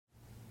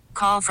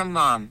call from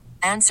mom.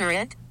 Answer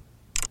it.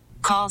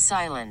 Call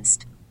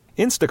silenced.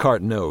 Instacart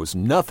knows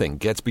nothing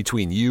gets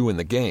between you and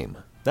the game.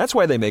 That's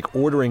why they make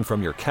ordering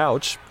from your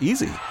couch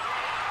easy.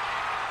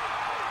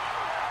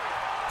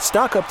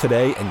 Stock up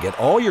today and get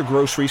all your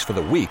groceries for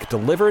the week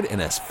delivered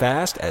in as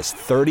fast as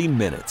 30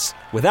 minutes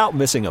without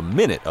missing a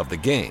minute of the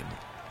game.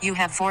 You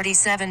have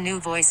 47 new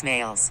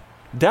voicemails.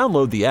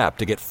 Download the app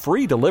to get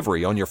free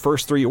delivery on your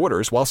first 3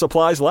 orders while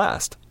supplies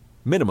last.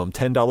 Minimum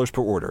 $10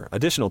 per order.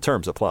 Additional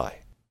terms apply.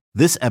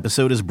 This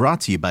episode is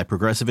brought to you by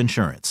Progressive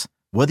Insurance.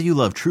 Whether you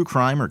love true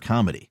crime or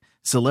comedy,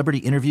 celebrity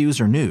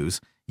interviews or news,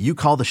 you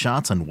call the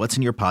shots on what's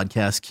in your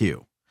podcast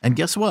queue. And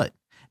guess what?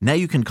 Now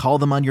you can call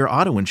them on your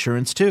auto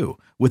insurance too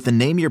with the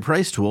Name Your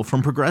Price tool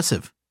from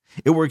Progressive.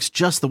 It works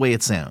just the way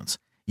it sounds.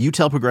 You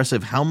tell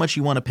Progressive how much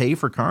you want to pay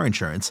for car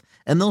insurance,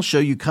 and they'll show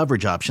you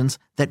coverage options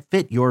that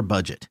fit your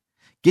budget.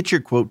 Get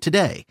your quote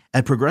today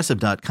at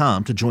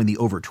Progressive.com to join the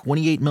over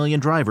 28 million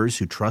drivers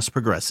who trust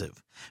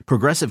Progressive.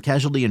 Progressive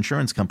Casualty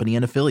Insurance Company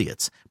and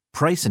Affiliates.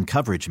 Price and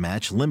coverage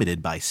match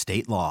limited by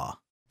state law.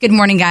 Good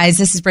morning, guys.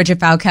 This is Bridgett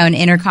Falcone,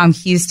 Intercom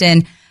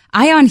Houston.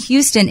 Eye on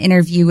Houston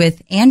interview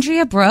with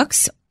Andrea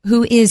Brooks,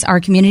 who is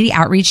our Community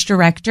Outreach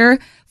Director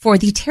for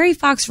the Terry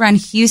Fox Run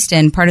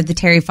Houston, part of the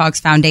Terry Fox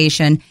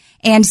Foundation,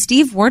 and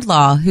Steve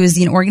Wardlaw, who is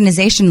the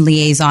organization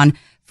liaison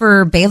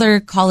for Baylor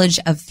College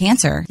of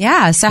Cancer.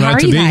 Yeah, so how are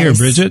you guys? Glad to be here,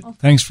 Bridgett.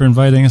 Thanks for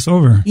inviting us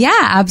over. Yeah,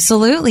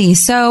 absolutely.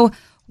 So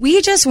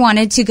we just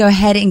wanted to go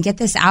ahead and get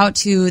this out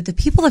to the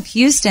people of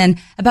Houston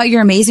about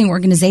your amazing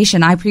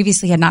organization. I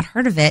previously had not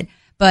heard of it,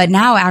 but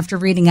now after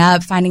reading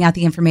up, finding out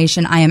the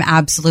information, I am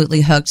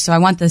absolutely hooked. So I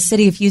want the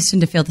city of Houston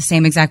to feel the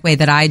same exact way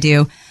that I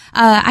do.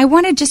 I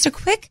wanted just a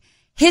quick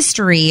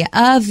history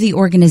of the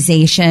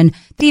organization.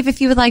 Steve,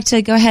 if you would like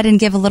to go ahead and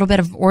give a little bit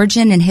of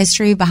origin and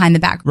history behind the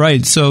back.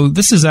 Right. So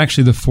this is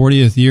actually the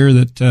 40th year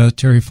that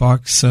Terry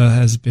Fox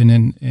has been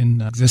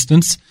in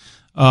existence.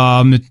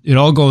 It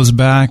all goes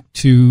back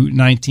to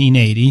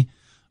 1980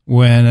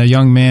 when a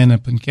young man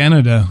up in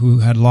Canada who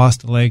had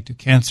lost a leg to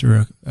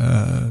cancer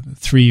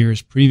 3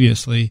 years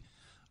previously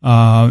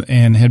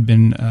and had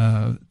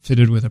been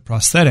fitted with a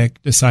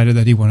prosthetic decided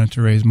that he wanted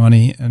to raise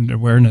money and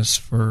awareness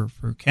for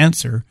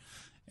cancer,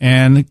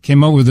 and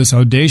came up with this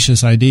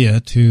audacious idea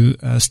to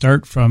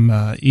start from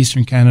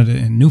eastern Canada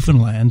in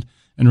Newfoundland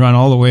and run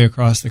all the way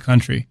across the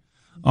country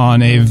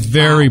on a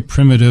very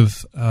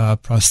primitive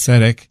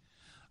prosthetic.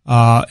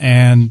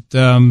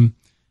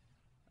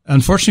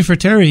 Unfortunately for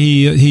Terry,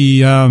 he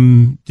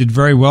did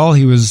very well.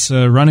 He was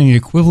running the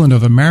equivalent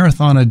of a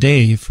marathon a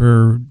day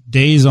for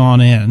days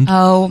on end.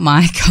 Oh,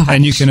 my gosh.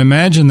 And you can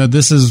imagine that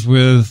this is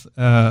with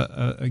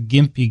a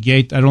gimpy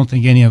gait. I don't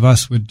think any of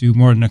us would do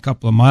more than a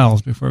couple of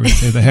miles before we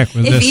say the heck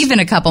with if this. Even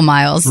a couple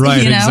miles.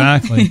 Right, you know?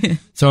 Exactly.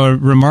 So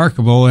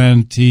remarkable.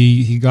 And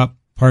he got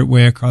part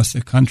way across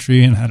the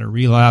country and had a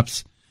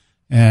relapse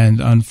and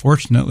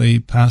unfortunately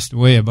passed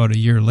away about a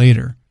year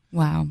later.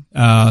 Wow.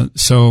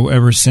 So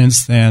ever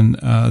since then,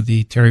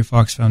 the Terry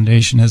Fox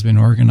Foundation has been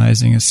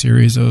organizing a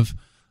series of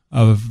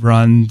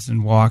runs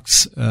and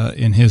walks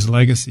in his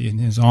legacy, in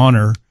his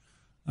honor,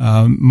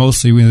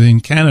 mostly within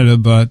Canada,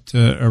 but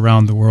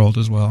around the world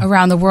as well.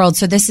 Around the world.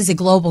 So this is a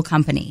global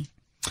company.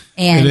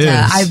 And it is.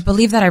 I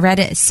believe that I read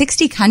it,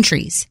 60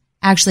 countries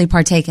actually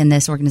partake in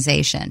this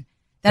organization.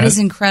 That is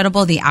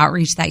incredible, the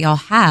outreach that y'all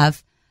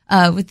have.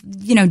 With,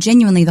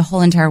 genuinely the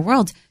whole entire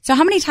world. So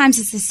how many times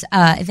has this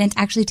event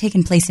actually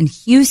taken place in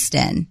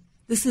Houston?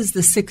 This is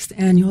the 6th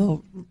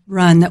annual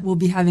run that we'll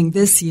be having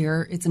this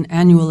year. It's an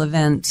annual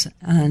event,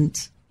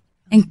 and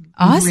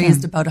awesome. We've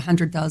raised about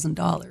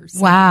 $100,000.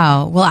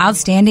 Wow. Well,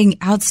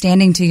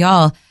 outstanding to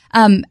y'all.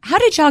 How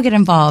did y'all get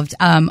involved?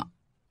 I'll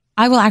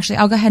go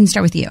ahead and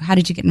start with you. How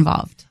did you get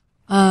involved?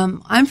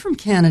 I'm from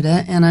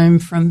Canada, and I'm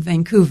from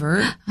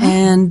Vancouver,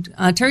 and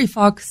Terry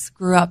Fox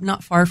grew up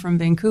not far from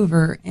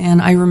Vancouver,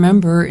 and I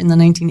remember in the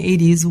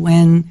 1980s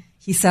when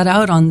he set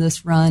out on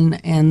this run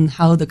and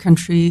how the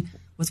country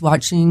was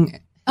watching.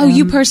 Oh,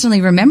 you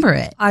personally remember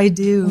it? I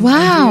do.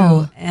 Wow.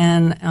 I do.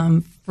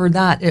 And for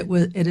that,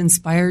 it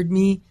inspired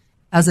me,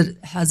 as it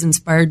has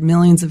inspired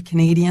millions of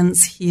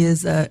Canadians. He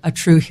is a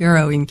true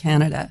hero in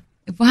Canada.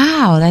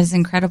 Wow, that is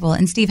incredible.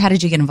 And Steve, how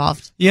did you get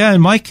involved? Yeah,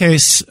 in my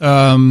case,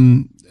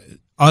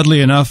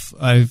 oddly enough,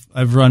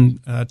 I've run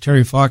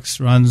Terry Fox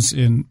runs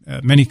in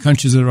many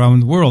countries around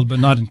the world, but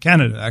not in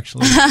Canada,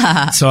 actually.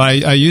 So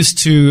I used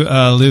to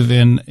live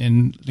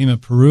in Lima,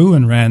 Peru,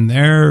 and ran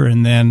there,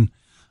 and then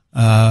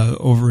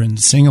over in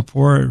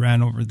Singapore, I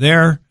ran over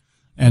there,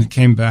 and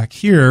came back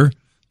here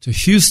to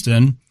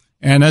Houston.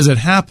 And as it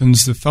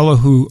happens, the fellow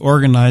who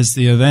organized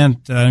the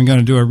event, I'm going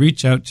to do a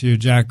reach out to you,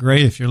 Jack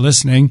Gray, if you're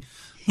listening.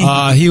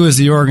 He was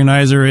the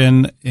organizer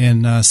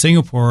in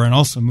Singapore and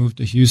also moved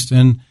to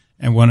Houston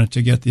and wanted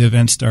to get the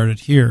event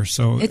started here.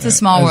 So it's a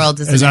small world,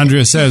 isn't it? As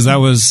Andrea says, that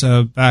was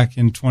back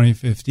in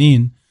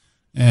 2015.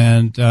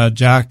 And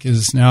Jack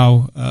is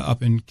now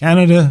up in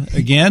Canada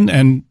again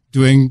and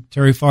doing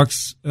Terry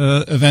Fox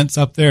events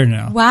up there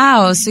now.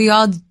 Wow. So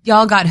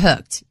y'all got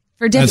hooked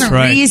for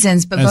different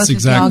reasons, but both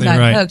of y'all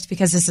got hooked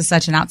because this is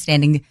such an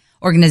outstanding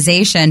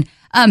organization.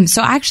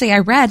 So actually, I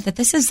read that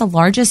this is the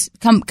largest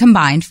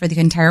combined for the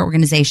entire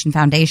organization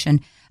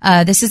foundation.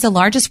 This is the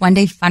largest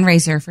one-day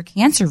fundraiser for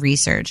cancer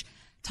research.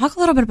 Talk a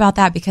little bit about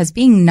that, because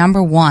being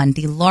number one,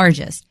 the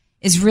largest,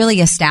 is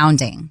really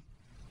astounding.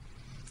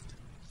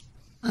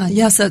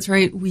 Yes, that's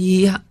right.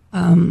 We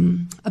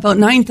about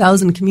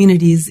 9,000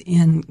 communities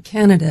in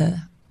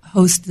Canada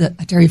host the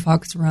Terry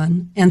Fox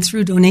Run, and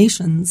through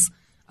donations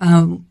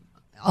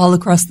all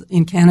across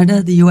in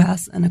Canada, the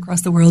U.S., and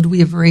across the world, we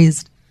have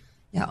raised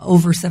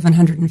over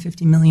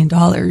 $750 million.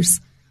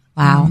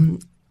 Wow.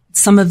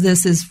 Some of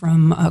this is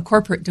from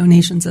corporate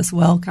donations as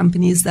well,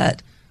 companies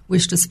that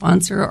wish to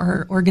sponsor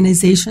our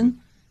organization,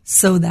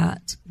 so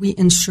that we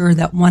ensure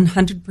that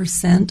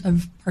 100%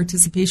 of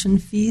participation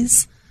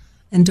fees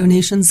and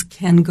donations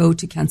can go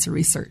to cancer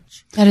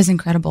research. That is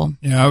incredible.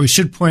 Yeah, we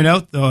should point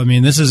out, though, I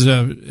mean, this is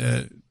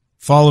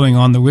following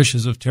on the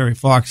wishes of Terry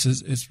Fox.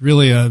 It's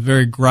really a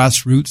very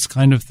grassroots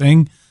kind of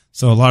thing.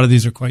 So a lot of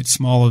these are quite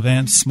small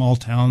events, small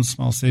towns,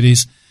 small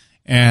cities.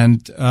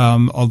 And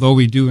although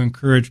we do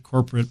encourage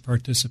corporate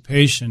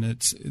participation,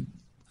 it's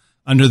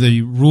under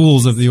the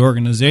rules of the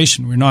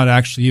organization, we're not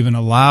actually even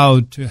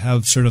allowed to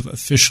have sort of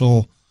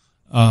official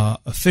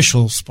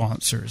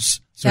sponsors.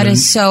 That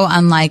is so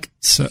unlike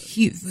so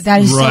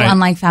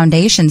unlike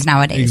foundations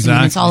nowadays. Exactly. I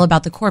mean, it's all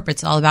about the corporate.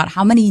 It's all about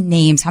how many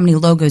names, how many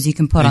logos you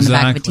can put on the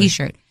back of a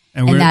T-shirt,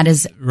 and that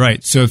is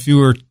right. So if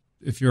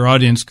your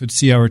audience could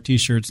see our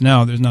T-shirts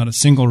now, there's not a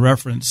single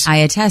reference. I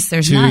attest.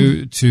 There's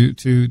none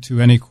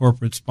to any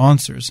corporate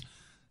sponsors.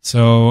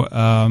 So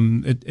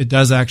it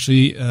does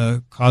actually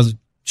cause a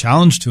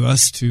challenge to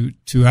us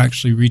to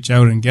actually reach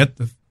out and get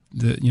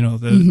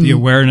the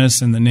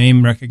awareness and the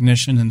name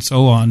recognition and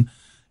so on.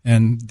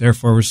 And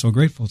therefore, we're so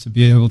grateful to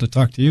be able to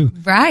talk to you.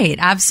 Right.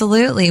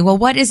 Absolutely. Well,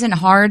 what isn't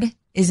hard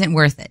isn't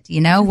worth it.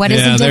 You know, what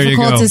isn't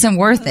difficult isn't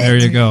worth it. There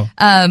you go.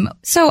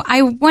 So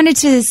I wanted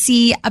to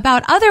see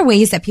about other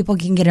ways that people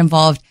can get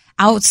involved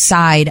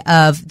outside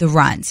of the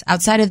runs,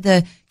 outside of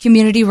the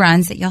community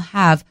runs that you'll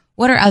have.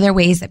 What are other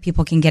ways that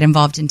people can get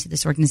involved into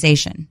this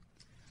organization?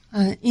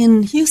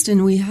 In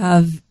Houston, we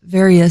have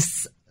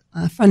various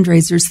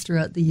fundraisers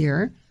throughout the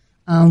year.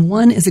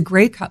 One is a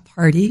Grey Cup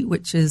party,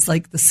 which is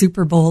like the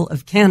Super Bowl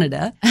of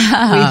Canada.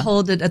 We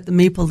hold it at the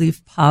Maple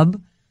Leaf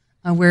Pub,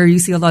 where you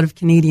see a lot of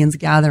Canadians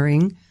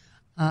gathering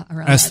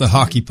around. That's the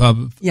hockey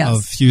pub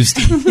of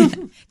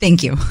Houston.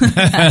 Thank you.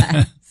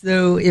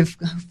 So if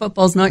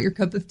football's not your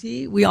cup of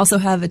tea, we also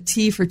have a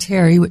Tea for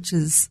Terry, which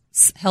is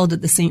held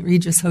at the St.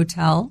 Regis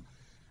Hotel,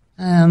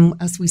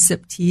 as we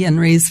sip tea and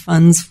raise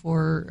funds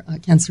for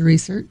cancer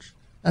research.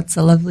 That's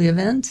a lovely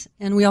event.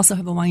 And we also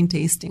have a wine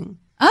tasting.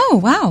 Oh,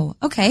 wow.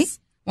 Okay.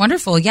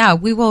 Wonderful. Yeah,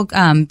 we will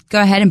go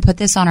ahead and put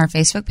this on our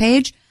Facebook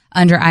page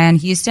under Ion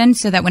Houston,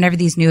 so that whenever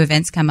these new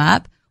events come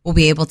up, we'll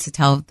be able to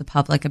tell the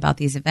public about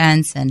these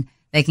events and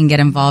they can get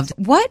involved.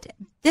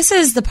 This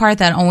is the part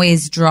that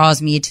always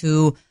draws me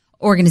to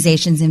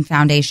organizations and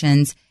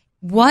foundations.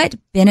 What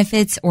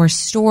benefits or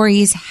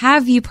stories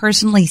have you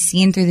personally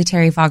seen through the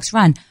Terry Fox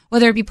Run?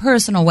 Whether it be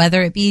personal,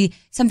 whether it be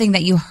something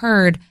that you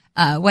heard,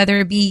 whether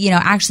it be,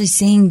 actually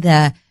seeing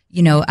the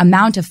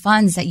amount of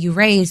funds that you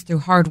raise through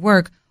hard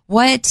work.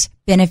 What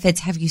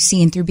benefits have you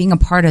seen through being a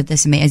part of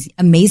this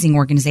amazing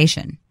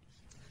organization?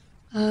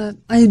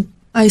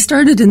 I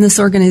started in this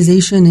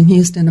organization in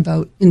Houston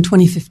in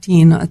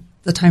 2015 at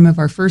the time of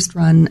our first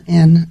run,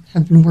 and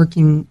have been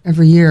working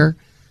every year.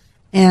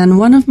 And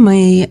one of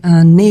my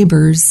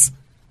neighbors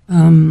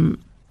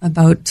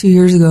about 2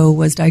 years ago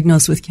was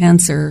diagnosed with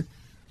cancer,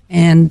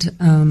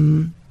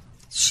 and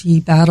she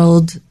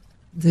battled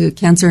the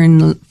cancer,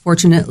 and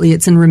fortunately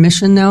it's in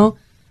remission now.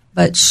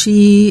 But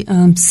she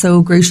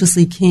so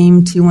graciously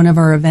came to one of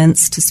our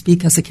events to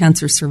speak as a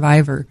cancer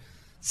survivor.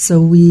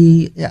 So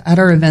at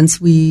our events,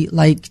 we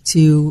like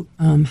to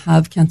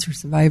have cancer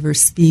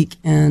survivors speak,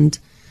 and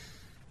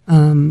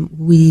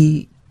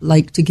we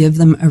like to give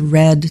them a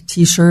red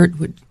T-shirt,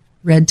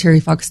 red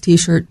Terry Fox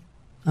T-shirt,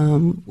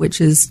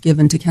 which is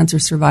given to cancer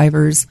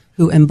survivors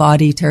who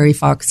embody Terry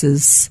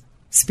Fox's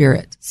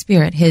spirit,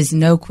 his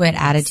no-quit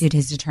attitude,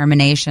 his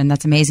determination.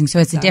 That's amazing. So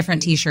it's a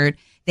different T-shirt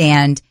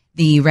than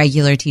the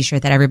regular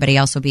T-shirt that everybody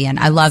else will be in.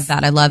 I love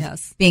that. I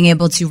love being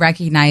able to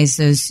recognize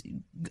those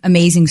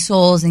amazing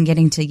souls and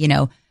getting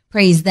to,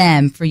 praise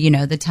them for,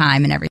 the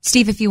time and everything.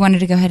 Steve, if you wanted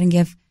to go ahead and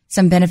give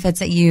some benefits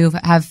that you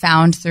have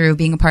found through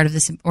being a part of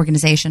this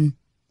organization.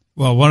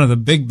 Well, one of the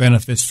big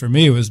benefits for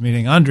me was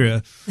meeting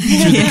Andrea through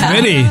the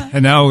committee,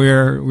 and now we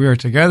are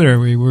together.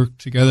 We worked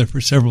together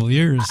for several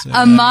years.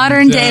 A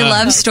modern day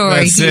love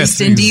story,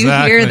 Houston. Do you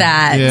hear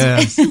that?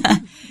 Yes,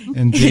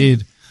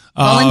 indeed.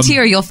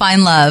 Volunteer, you'll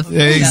find love.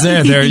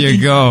 Exactly. There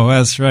you go.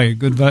 That's right.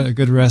 Good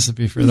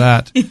recipe for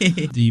that.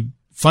 The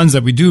funds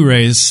that we do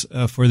raise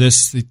for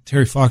the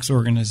Terry Fox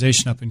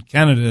organization up in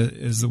Canada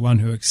is the one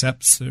who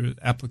accepts their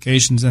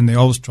applications, and they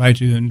always try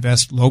to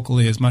invest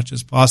locally as much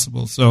as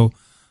possible. So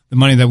the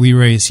money that we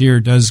raise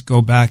here does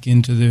go back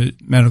into the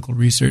medical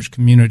research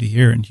community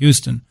here in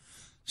Houston.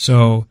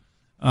 So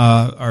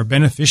our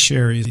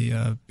beneficiaries,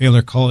 the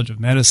Baylor College of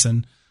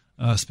Medicine,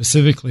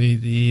 specifically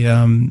the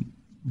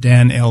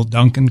Dan L.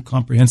 Duncan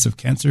Comprehensive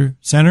Cancer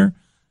Center,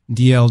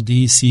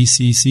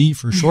 DLDCCC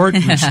for short,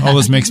 which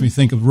always makes me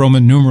think of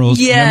Roman numerals.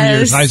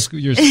 Yes. Remember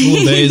your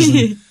school days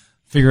and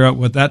figure out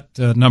what that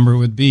number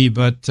would be.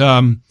 But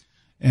so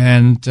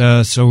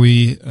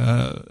we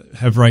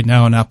have right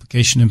now an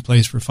application in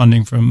place for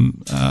funding for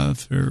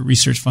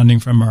research funding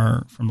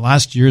from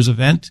last year's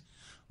event,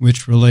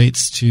 which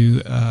relates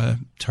to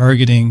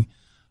targeting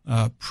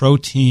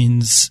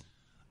proteins.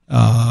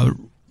 Now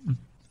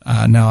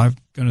I'm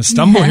going to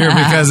stumble here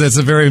because it's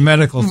a very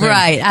medical thing.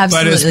 Right,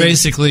 absolutely. But it's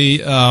basically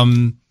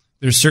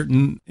there's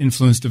certain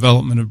influence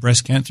development of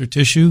breast cancer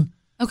tissue.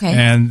 Okay.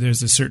 And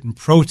there's a certain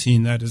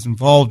protein that is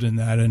involved in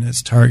that, and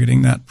it's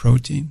targeting that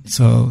protein.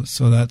 So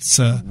that's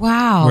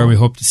wow. where we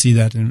hope to see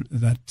that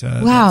that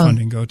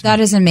funding go to. That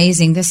is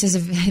amazing. This is a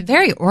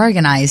very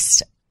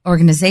organized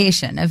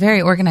organization, a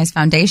very organized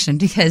foundation,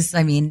 because,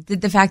 I mean,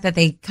 the fact that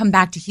they come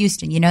back to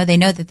Houston, they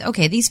know that,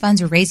 okay, these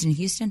funds were raised in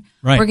Houston.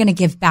 Right. We're going to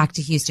give back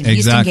to Houston.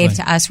 Exactly. Houston gave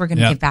to us. We're going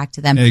to give back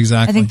to them.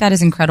 Exactly. I think that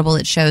is incredible.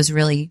 It shows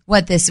really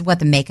what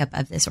the makeup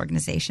of this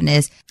organization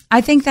is.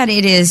 I think that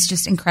it is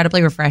just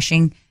incredibly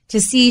refreshing to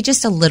see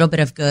just a little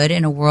bit of good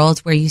in a world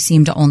where you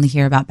seem to only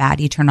hear about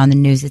bad. You turn on the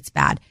news, it's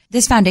bad.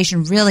 This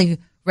foundation really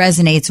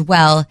resonates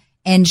well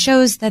and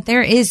shows that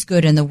there is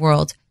good in the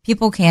world.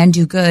 People can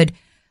do good.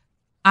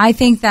 I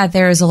think that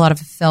there is a lot of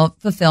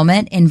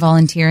fulfillment in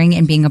volunteering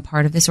and being a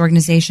part of this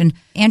organization.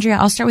 Andrea,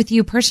 I'll start with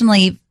you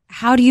personally.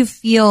 How do you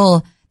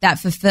feel that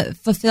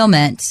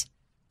fulfillment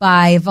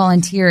by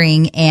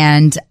volunteering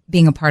and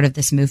being a part of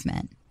this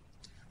movement?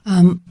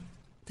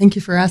 Thank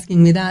you for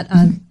asking me that.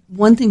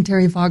 One thing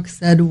Terry Fox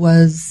said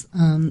was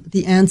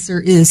the answer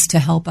is to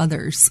help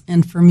others.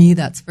 And for me,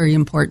 that's a very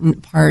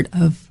important part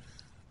of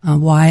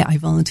why I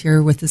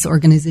volunteer with this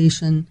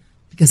organization,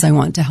 because I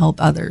want to help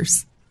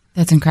others.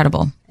 That's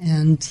incredible.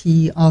 And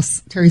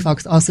Terry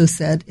Fox also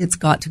said, it's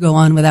got to go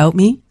on without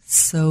me.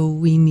 So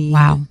we need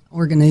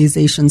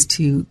organizations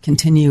to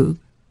continue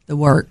the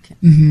work.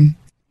 Mm-hmm.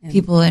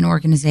 People and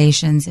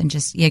organizations and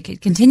just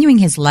continuing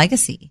his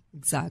legacy.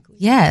 Exactly.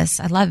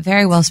 Yes, I love,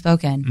 very well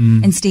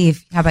spoken. And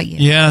Steve, how about you?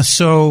 Yeah,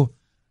 so,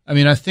 I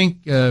mean, I think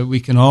we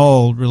can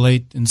all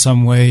relate in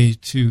some way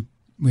to,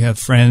 we have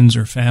friends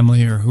or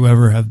family or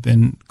whoever have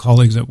been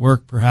colleagues at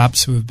work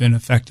perhaps who have been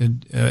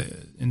affected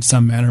in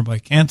some manner by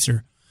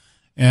cancer.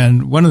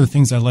 And one of the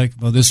things I like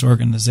about this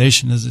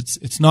organization is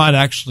it's not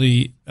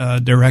actually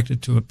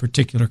directed to a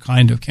particular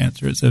kind of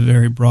cancer. It's a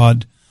very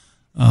broad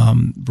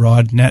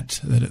net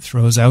that it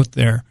throws out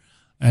there.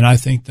 And I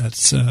think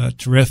that's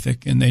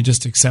terrific. And they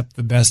just accept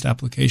the best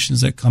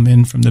applications that come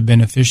in from the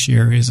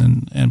beneficiaries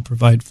and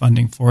provide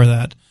funding for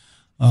that.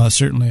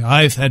 Certainly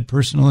I've had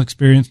personal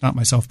experience, not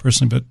myself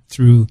personally, but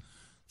through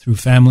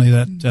family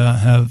that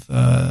have,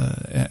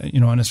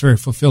 and it's very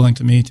fulfilling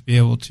to me to be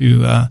able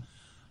to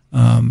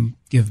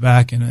give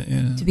back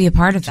to be a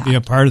part of that. To be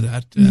a part of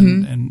that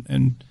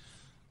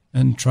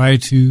and try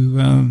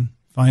to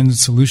find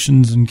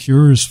solutions and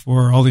cures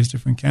for all these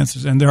different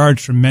cancers. And there are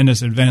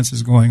tremendous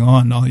advances going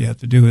on. All you have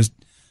to do is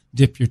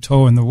dip your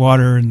toe in the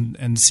water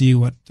and see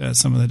what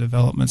some of the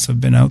developments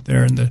have been out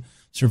there and the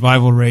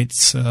survival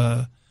rates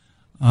that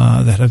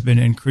have been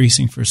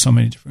increasing for so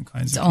many different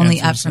kinds of cancers. It's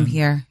only up from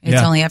here.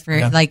 It's only up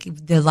for like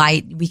the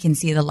light. We can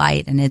see the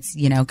light, and it's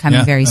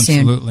coming very soon.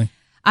 Absolutely.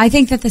 I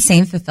think that the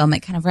same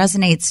fulfillment kind of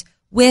resonates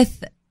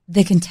with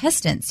the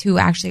contestants who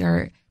actually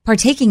are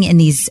partaking in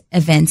these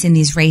events, in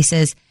these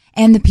races,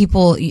 and the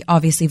people,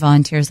 obviously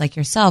volunteers like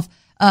yourself.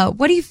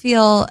 What do you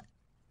feel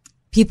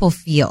people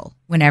feel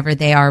whenever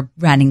they are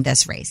running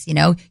this race?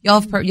 Y'all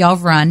have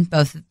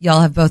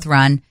both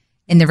run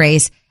in the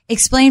race.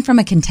 Explain from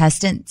a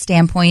contestant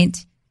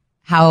standpoint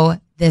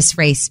how this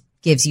race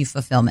gives you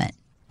fulfillment.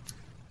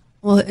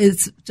 Well,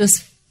 it's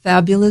just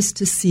fabulous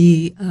to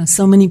see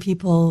so many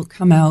people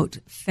come out,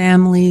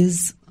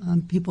 families,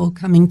 people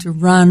coming to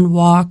run,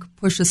 walk,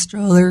 push a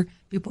stroller,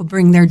 people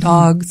bring their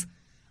dogs.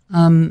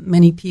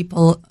 Many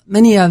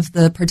of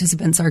the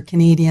participants are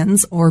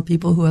Canadians or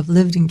people who have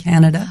lived in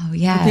Canada. Oh,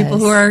 yes. People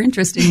who are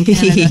interested in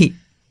Canada.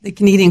 The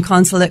Canadian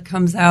consulate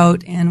comes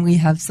out and we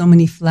have so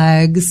many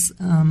flags.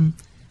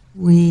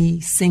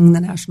 We sing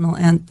the national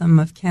anthem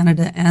of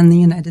Canada and the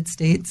United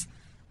States.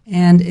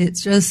 And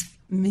it's just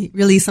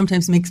really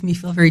sometimes makes me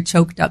feel very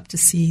choked up to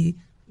see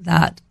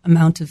that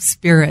amount of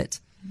spirit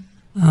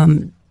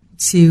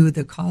to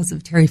the cause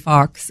of Terry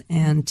Fox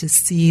and to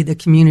see the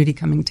community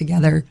coming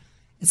together.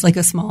 It's like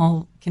a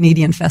small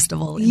Canadian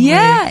festival.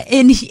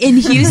 In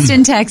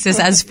Houston, Texas,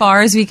 as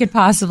far as we could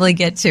possibly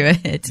get to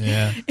it.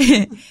 Yeah.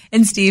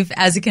 And Steve,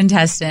 as a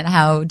contestant,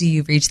 how do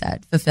you reach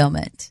that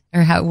fulfillment,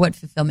 or what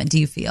fulfillment do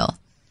you feel?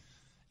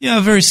 Yeah,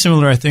 very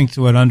similar, I think,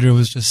 to what Andrea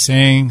was just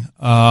saying.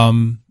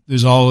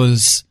 There's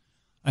always,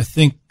 I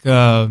think,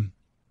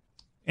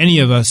 any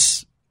of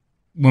us,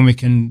 when we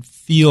can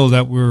feel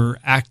that we're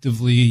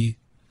actively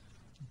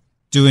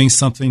doing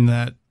something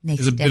that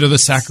is a bit of a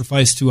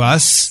sacrifice to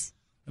us,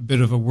 a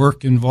bit of a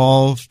work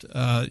involved.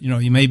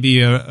 You may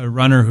be a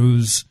runner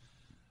who's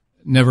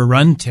never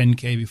run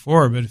 10K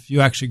before, but if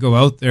you actually go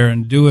out there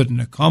and do it and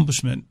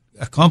accomplish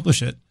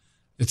it,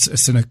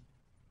 it's a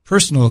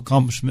personal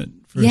accomplishment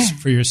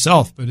for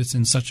yourself, but it's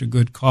in such a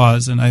good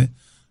cause. And I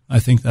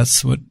think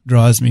that's what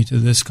draws me to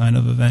this kind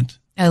of event.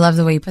 I love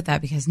the way you put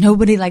that because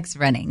nobody likes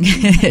running.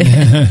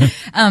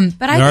 But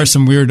there are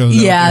some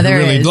weirdos that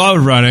really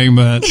love running,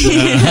 but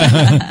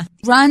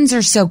runs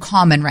are so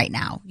common right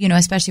now,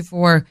 especially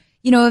for,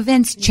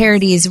 events,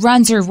 charities.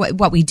 Runs are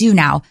what we do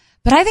now.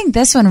 But I think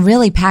this one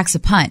really packs a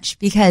punch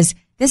because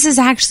this is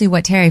actually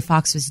what Terry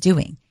Fox was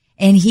doing.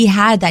 And he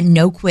had that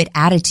no quit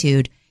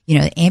attitude,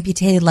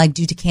 amputated leg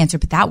due to cancer,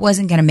 but that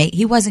wasn't going to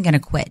he wasn't going to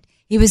quit.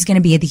 He was going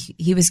to be the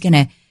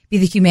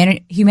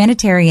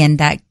humanitarian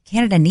that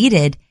Canada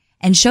needed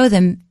and show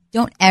them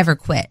don't ever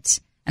quit.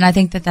 And I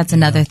think that that's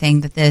another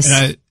thing that this...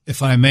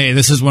 if I may,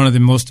 this is one of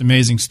the most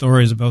amazing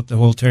stories about the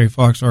whole Terry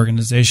Fox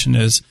organization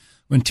is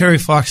when Terry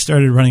Fox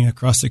started running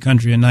across the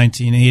country in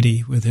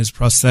 1980 with his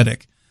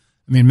prosthetic.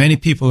 I mean, many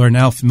people are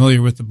now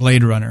familiar with the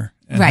Blade Runner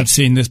and have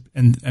seen this.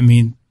 And I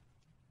mean,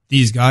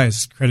 these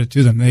guys, credit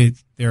to them,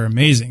 they're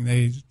amazing.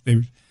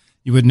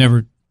 You would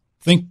never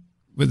think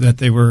that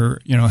they were,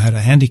 had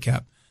a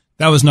handicap.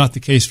 That was not the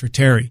case for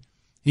Terry.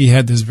 He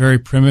had this very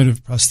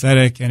primitive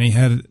prosthetic, and he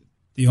had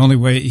the only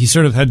way he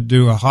sort of had to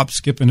do a hop,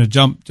 skip, and a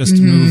jump just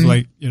to move,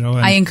 And,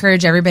 I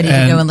encourage everybody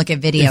to go and look at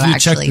video. If you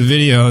check the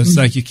video, it's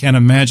like you can't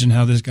imagine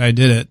how this guy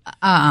did it,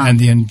 and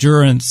the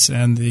endurance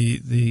and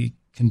the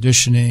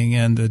conditioning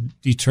and the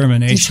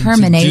determination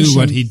to do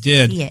what he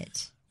did,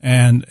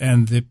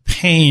 and the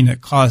pain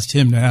it caused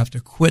him to have to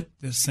quit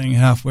this thing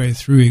halfway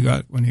through.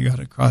 When he got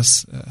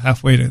across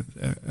halfway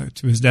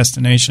to his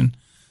destination.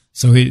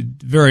 So he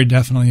very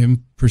definitely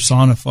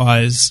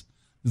personifies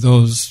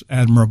those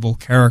admirable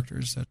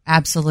characters.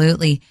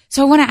 Absolutely.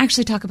 So I want to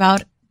actually talk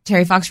about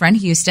Terry Fox Run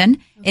Houston.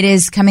 It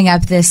is coming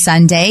up this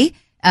Sunday,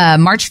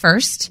 March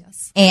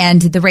 1st,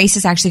 and the race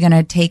is actually going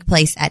to take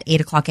place at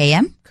 8 o'clock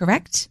a.m.,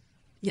 correct?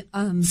 Yeah,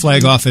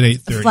 flag off at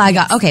 8:30. Flag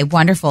off. Okay,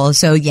 wonderful.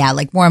 So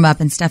warm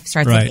up and stuff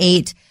starts at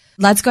 8.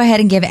 Let's go ahead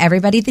and give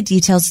everybody the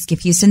details. Let's give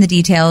Houston the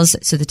details.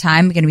 So the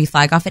time is going to be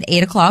flag off at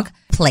 8 o'clock.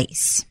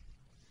 Place.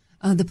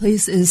 The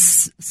place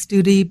is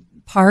Studi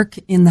Park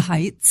in the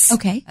Heights.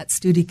 Okay. At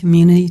Studi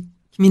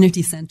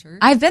Community Center.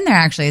 I've been there,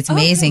 actually. It's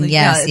amazing. Really?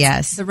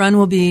 Yes. The run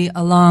will be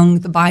along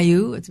the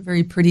bayou. It's a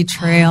very pretty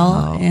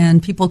trail,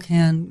 and people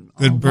can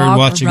good bird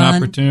watching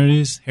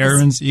opportunities,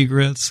 herons,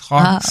 egrets,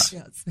 hawks.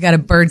 We got a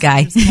bird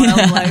guy.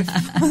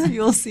 Wildlife,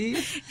 you'll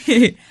see.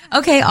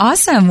 Okay,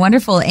 awesome.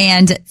 Wonderful.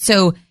 And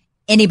so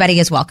anybody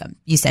is welcome.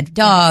 You said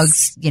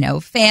dogs,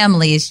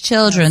 families,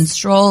 children,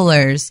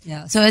 strollers.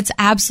 Yes. So it's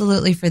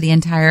absolutely for the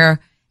entire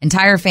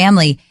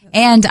family.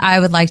 And I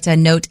would like to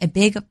note a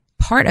big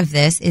part of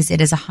this is it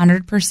is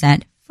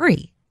 100%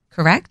 free,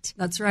 correct?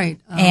 That's right.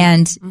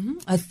 And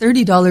a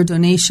 $30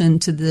 donation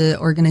to the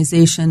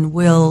organization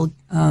will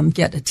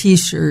get a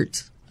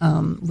T-shirt,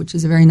 which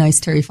is a very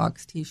nice Terry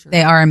Fox T-shirt.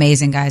 They are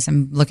amazing, guys.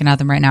 I'm looking at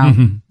them right now.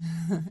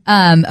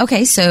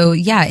 Okay, so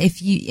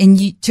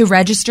to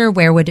register,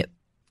 where would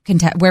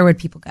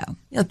people go?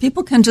 Yeah,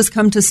 people can just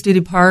come to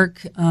Studi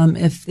Park.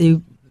 If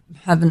they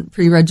haven't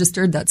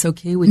pre-registered, that's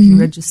okay. We can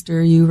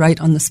register you right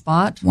on the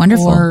spot.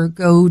 Wonderful. Or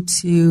go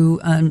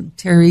to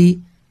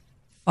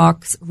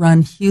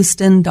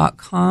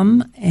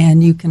terryfoxrunhouston.com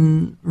and you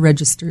can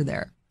register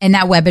there. And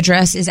that web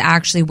address is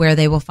actually where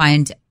they will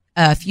find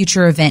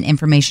future event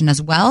information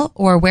as well,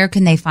 or where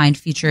can they find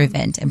future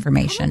event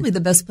information? Probably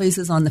the best place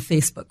is on the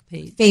Facebook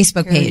page.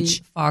 Terry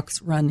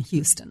Fox Run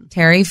Houston.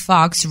 Terry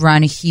Fox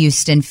Run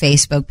Houston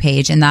Facebook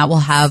page, and that will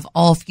have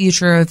all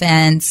future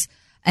events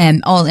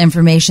and all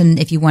information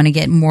if you want to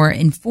get more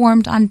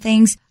informed on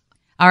things.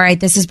 All right,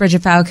 this is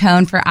Bridgett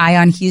Falcone for Eye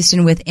on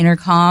Houston with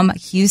Intercom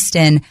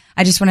Houston.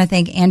 I just want to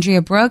thank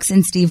Andrea Brooks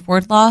and Steve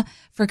Wardlaw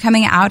for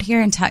coming out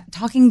here and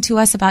talking to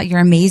us about your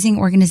amazing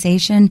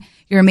organization,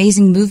 your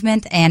amazing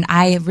movement, and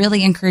I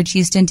really encourage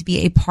Houston to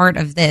be a part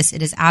of this.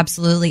 It is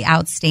absolutely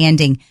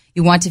outstanding.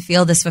 You want to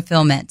feel this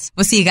fulfillment.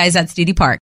 We'll see you guys at Studi Park.